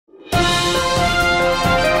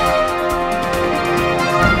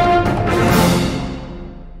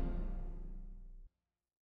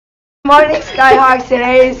Morning Skyhawks,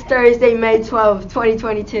 today is Thursday, May 12th,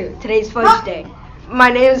 2022. Today's Fudge Day. My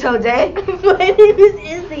name is Jose. My name is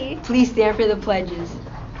Izzy. Please stand for the pledges.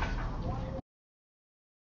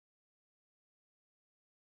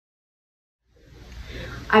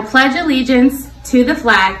 I pledge allegiance to the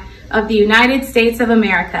flag of the United States of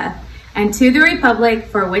America and to the republic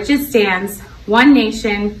for which it stands, one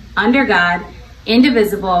nation, under God,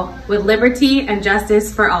 indivisible, with liberty and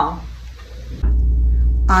justice for all.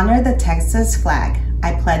 Honor the Texas flag.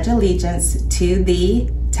 I pledge allegiance to the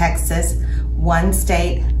Texas, one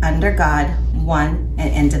state, under God, one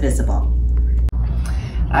and indivisible.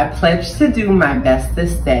 I pledge to do my best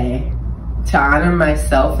this day, to honor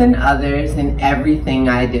myself and others in everything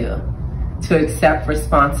I do, to accept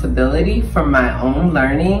responsibility for my own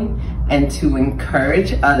learning, and to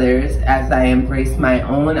encourage others as I embrace my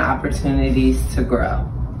own opportunities to grow,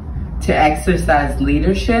 to exercise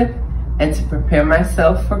leadership, and to prepare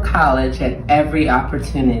myself for college at every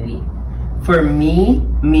opportunity. For me,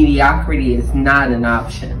 mediocrity is not an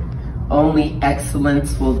option. Only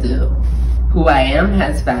excellence will do. Who I am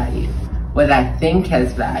has value. What I think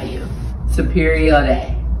has value.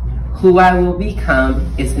 Superiore. Who I will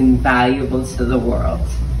become is invaluable to the world.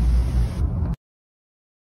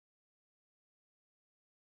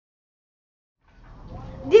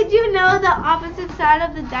 Did you know the opposite side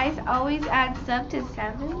of the dice always adds up to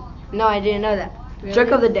 7? No, I didn't know that. Really?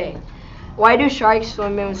 Trick of the day. Why do sharks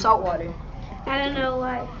swim in salt water? I don't know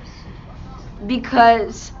why.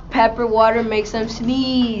 Because pepper water makes them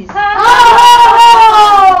sneeze. Oh!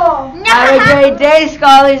 Have a great day,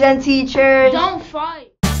 scholars and teachers. Don't fight.